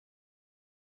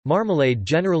Marmalade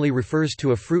generally refers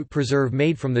to a fruit preserve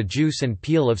made from the juice and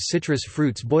peel of citrus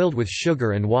fruits boiled with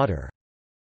sugar and water.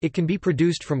 It can be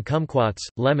produced from kumquats,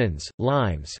 lemons,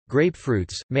 limes,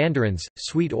 grapefruits, mandarins,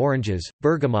 sweet oranges,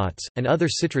 bergamots, and other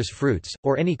citrus fruits,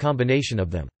 or any combination of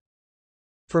them.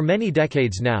 For many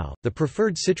decades now, the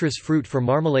preferred citrus fruit for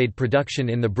marmalade production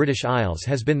in the British Isles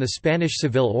has been the Spanish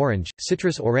Seville orange,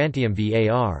 Citrus aurantium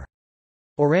var.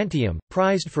 Aurantium,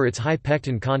 prized for its high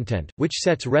pectin content, which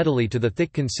sets readily to the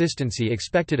thick consistency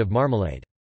expected of marmalade.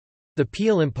 The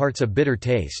peel imparts a bitter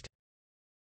taste.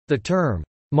 The term,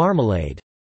 marmalade,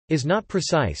 is not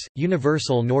precise,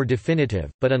 universal nor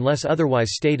definitive, but unless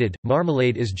otherwise stated,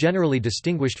 marmalade is generally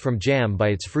distinguished from jam by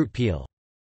its fruit peel.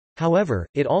 However,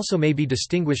 it also may be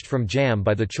distinguished from jam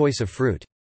by the choice of fruit.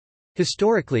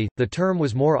 Historically, the term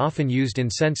was more often used in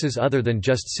senses other than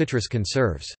just citrus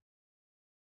conserves.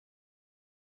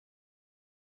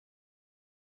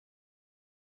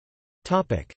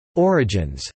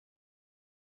 Origins.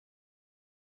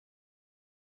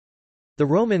 The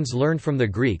Romans learned from the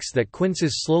Greeks that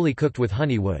quinces slowly cooked with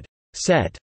honey would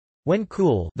set when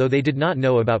cool, though they did not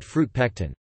know about fruit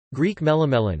pectin. Greek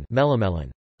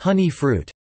melamelon, honey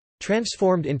fruit,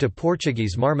 transformed into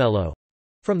Portuguese marmelo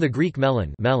from the Greek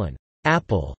melon,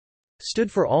 apple,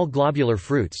 stood for all globular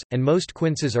fruits, and most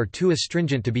quinces are too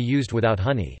astringent to be used without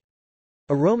honey.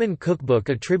 A Roman cookbook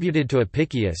attributed to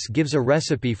Apicius gives a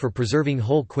recipe for preserving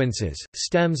whole quinces,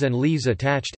 stems and leaves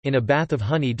attached, in a bath of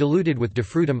honey diluted with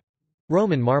defrutum,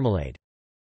 Roman marmalade.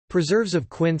 Preserves of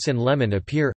quince and lemon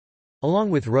appear, along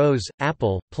with rose,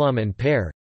 apple, plum and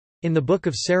pear, in the Book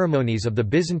of Ceremonies of the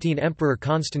Byzantine Emperor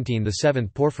Constantine VII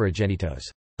Porphyrogenitos,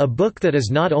 a book that is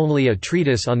not only a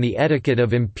treatise on the etiquette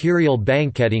of imperial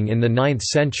banqueting in the 9th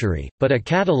century, but a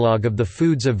catalogue of the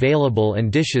foods available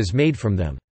and dishes made from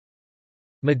them.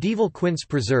 Medieval quince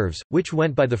preserves, which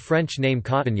went by the French name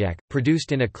Cotignac,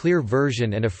 produced in a clear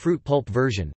version and a fruit pulp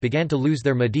version, began to lose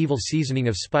their medieval seasoning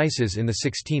of spices in the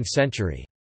 16th century.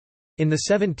 In the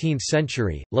 17th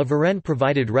century, La Varenne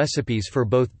provided recipes for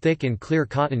both thick and clear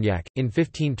Cotignac. In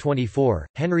 1524,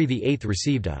 Henry VIII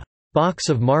received a box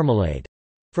of marmalade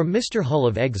from Mr. Hull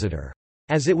of Exeter.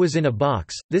 As it was in a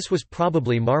box, this was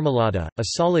probably marmelada, a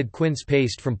solid quince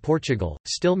paste from Portugal,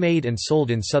 still made and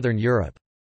sold in southern Europe.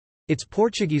 Its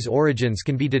Portuguese origins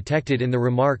can be detected in the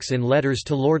remarks in Letters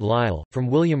to Lord Lisle, from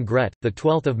William Gret,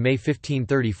 12 May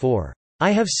 1534.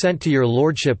 I have sent to your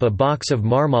lordship a box of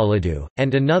marmaladu,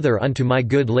 and another unto my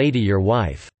good lady your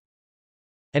wife."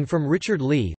 And from Richard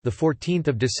Lee, 14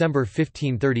 December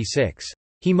 1536.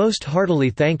 He most heartily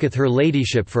thanketh her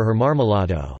ladyship for her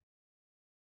marmalado.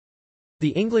 The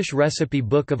English recipe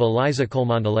book of Eliza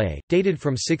Cholmondeley, dated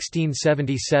from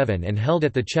 1677 and held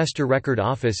at the Chester Record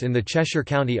Office in the Cheshire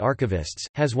County Archivists,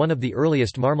 has one of the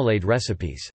earliest marmalade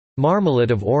recipes,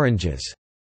 "marmalade of oranges,"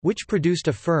 which produced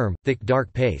a firm, thick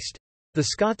dark paste. The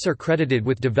Scots are credited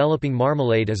with developing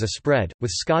marmalade as a spread,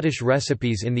 with Scottish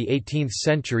recipes in the 18th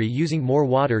century using more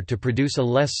water to produce a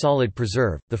less solid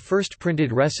preserve. The first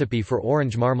printed recipe for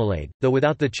orange marmalade, though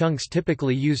without the chunks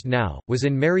typically used now, was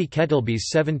in Mary Kettleby's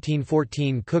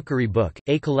 1714 Cookery Book,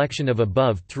 a collection of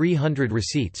above 300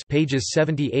 receipts, pages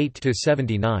 78 to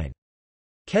 79.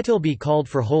 Kettleby called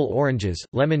for whole oranges,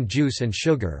 lemon juice and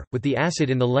sugar, with the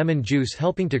acid in the lemon juice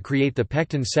helping to create the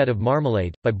pectin set of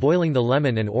marmalade, by boiling the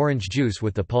lemon and orange juice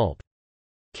with the pulp.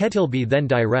 Kettleby then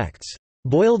directs,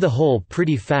 "Boil the whole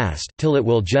pretty fast, till it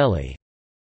will jelly,"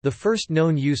 the first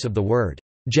known use of the word,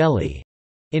 jelly,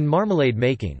 in marmalade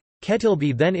making.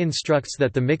 Kettleby then instructs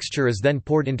that the mixture is then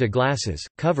poured into glasses,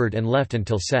 covered and left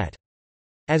until set.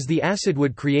 As the acid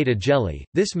would create a jelly,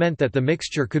 this meant that the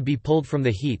mixture could be pulled from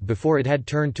the heat before it had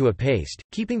turned to a paste,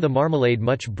 keeping the marmalade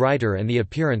much brighter and the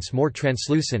appearance more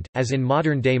translucent. As in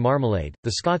modern-day marmalade,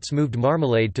 the Scots moved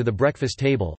marmalade to the breakfast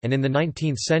table, and in the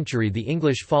 19th century the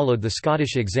English followed the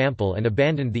Scottish example and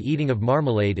abandoned the eating of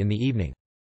marmalade in the evening.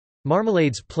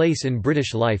 Marmalade's place in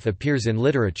British life appears in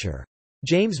literature.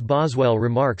 James Boswell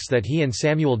remarks that he and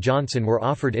Samuel Johnson were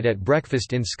offered it at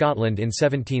breakfast in Scotland in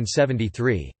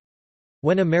 1773.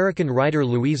 When American writer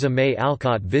Louisa May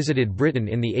Alcott visited Britain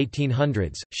in the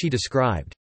 1800s, she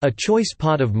described, "a choice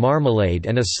pot of marmalade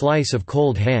and a slice of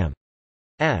cold ham,"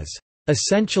 as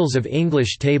 "essentials of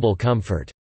English table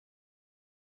comfort."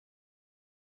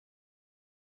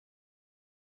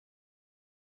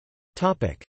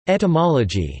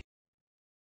 Etymology.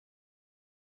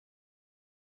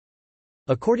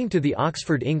 According to the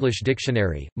Oxford English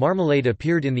Dictionary, marmalade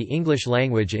appeared in the English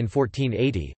language in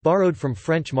 1480, borrowed from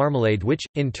French marmalade which,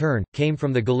 in turn, came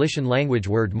from the Galician language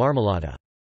word marmelada.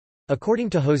 According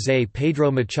to José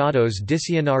Pedro Machado's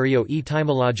Dicionario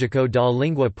Etimológico da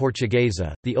Língua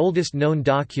Portuguesa, the oldest known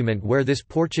document where this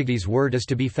Portuguese word is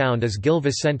to be found is Gil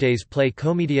Vicente's play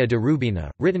Comédia de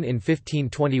Rubina, written in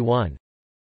 1521.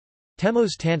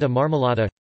 Temos tanta marmelada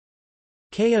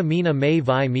que a mina me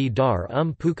vai me dar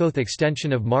pucoth.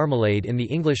 Extension of marmalade in the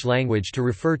English language to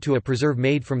refer to a preserve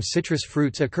made from citrus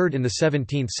fruits occurred in the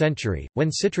 17th century, when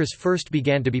citrus first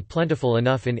began to be plentiful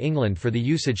enough in England for the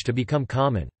usage to become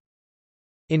common.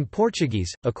 In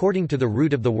Portuguese, according to the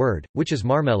root of the word, which is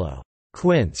marmelo,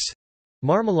 quince,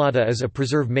 marmelada is a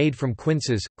preserve made from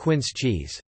quinces, quince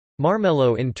cheese.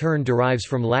 Marmelo in turn derives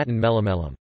from Latin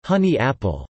melamelum, honey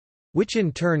apple, which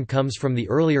in turn comes from the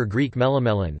earlier Greek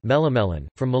melamelon, melamelon,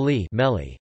 from meli,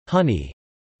 meli, honey,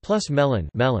 plus melon,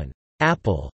 melon,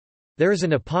 apple. There is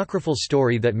an apocryphal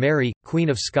story that Mary, Queen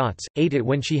of Scots, ate it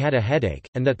when she had a headache,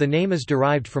 and that the name is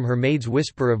derived from her maid's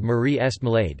whisper of Marie est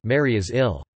malade, Mary is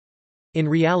ill. In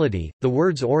reality, the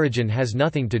word's origin has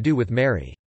nothing to do with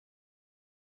Mary.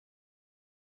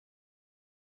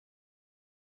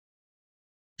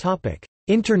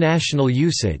 International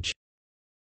usage.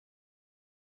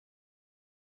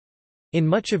 In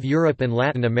much of Europe and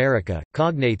Latin America,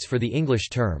 cognates for the English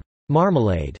term,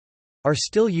 marmalade, are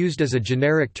still used as a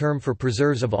generic term for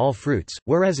preserves of all fruits,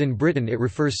 whereas in Britain it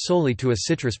refers solely to a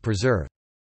citrus preserve.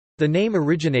 The name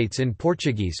originates in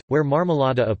Portuguese, where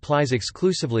marmelada applies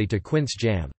exclusively to quince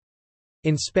jam.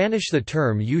 In Spanish the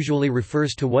term usually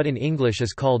refers to what in English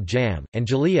is called jam, and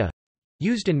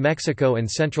jalea—used in Mexico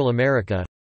and Central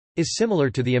America—is similar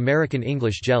to the American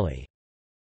English jelly.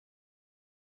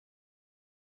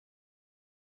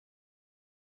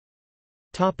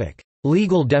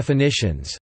 Legal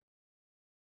definitions.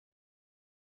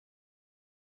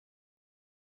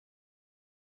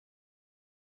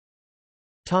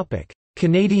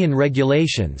 Canadian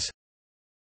regulations.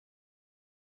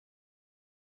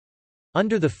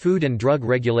 Under the Food and Drug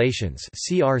Regulations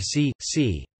 (CRC,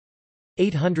 c.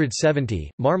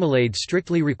 870), marmalade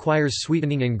strictly requires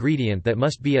sweetening ingredient that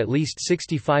must be at least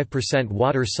 65%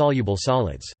 water-soluble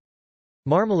solids.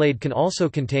 Marmalade can also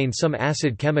contain some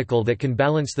acid chemical that can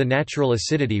balance the natural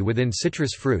acidity within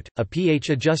citrus fruit, a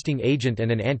pH-adjusting agent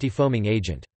and an anti-foaming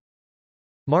agent.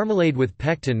 Marmalade with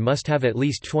pectin must have at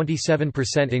least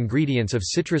 27% ingredients of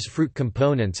citrus fruit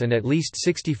components and at least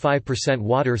 65%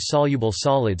 water-soluble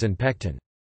solids and pectin.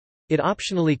 It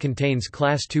optionally contains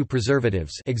Class II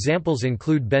preservatives. Examples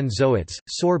include benzoates,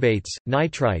 sorbates,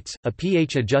 nitrites, a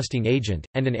pH-adjusting agent,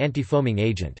 and an anti-foaming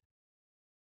agent.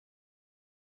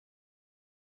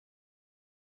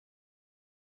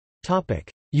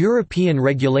 European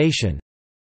regulation.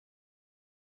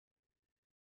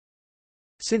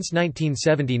 Since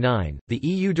 1979, the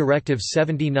EU Directive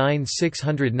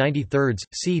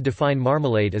 79/693/C define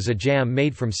marmalade as a jam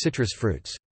made from citrus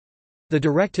fruits. The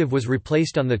directive was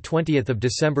replaced on 20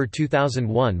 December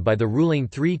 2001 by the ruling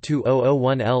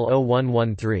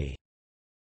 320001L0113.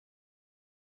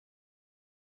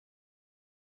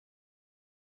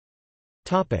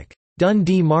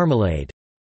 Dundee Marmalade.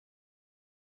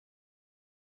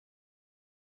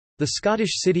 The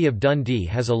Scottish city of Dundee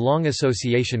has a long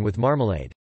association with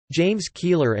marmalade. James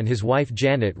Keeler and his wife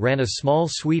Janet ran a small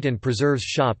sweet and preserves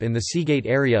shop in the Seagate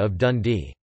area of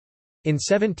Dundee. In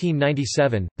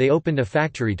 1797, they opened a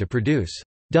factory to produce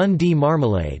Dundee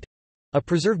Marmalade, a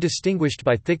preserve distinguished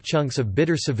by thick chunks of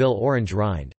bitter Seville orange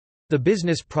rind. The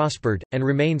business prospered, and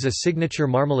remains a signature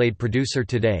marmalade producer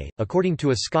today. According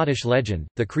to a Scottish legend,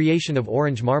 the creation of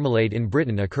orange marmalade in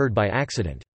Britain occurred by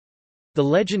accident. The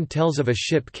legend tells of a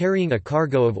ship carrying a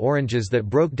cargo of oranges that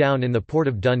broke down in the port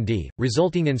of Dundee,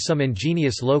 resulting in some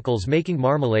ingenious locals making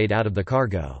marmalade out of the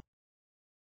cargo.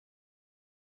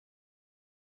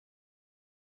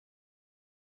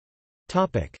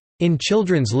 In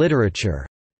children's literature.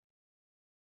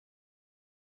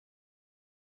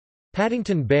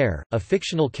 Paddington Bear, a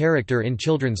fictional character in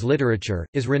children's literature,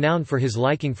 is renowned for his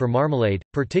liking for marmalade,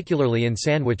 particularly in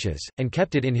sandwiches, and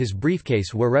kept it in his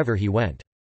briefcase wherever he went.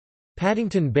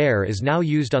 Paddington Bear is now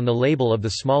used on the label of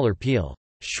the smaller peel,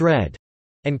 shred,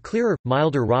 and clearer,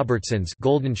 milder Robertson's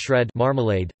golden shred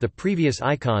marmalade, the previous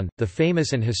icon, the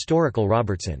famous and historical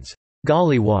Robertson's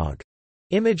gollywog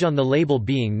image on the label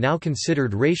being now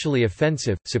considered racially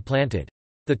offensive, supplanted.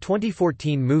 The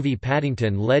 2014 movie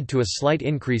Paddington led to a slight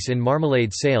increase in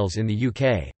marmalade sales in the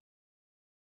UK.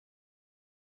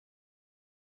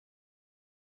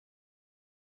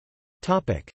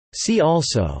 See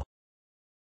also: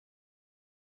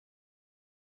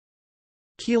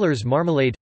 Keeler's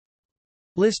marmalade,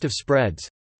 List of spreads,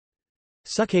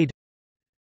 Succade,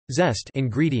 Zest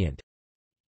ingredient,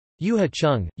 Yuha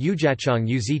chung, Yujachong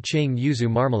Yuzi Ching Yuzu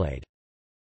marmalade.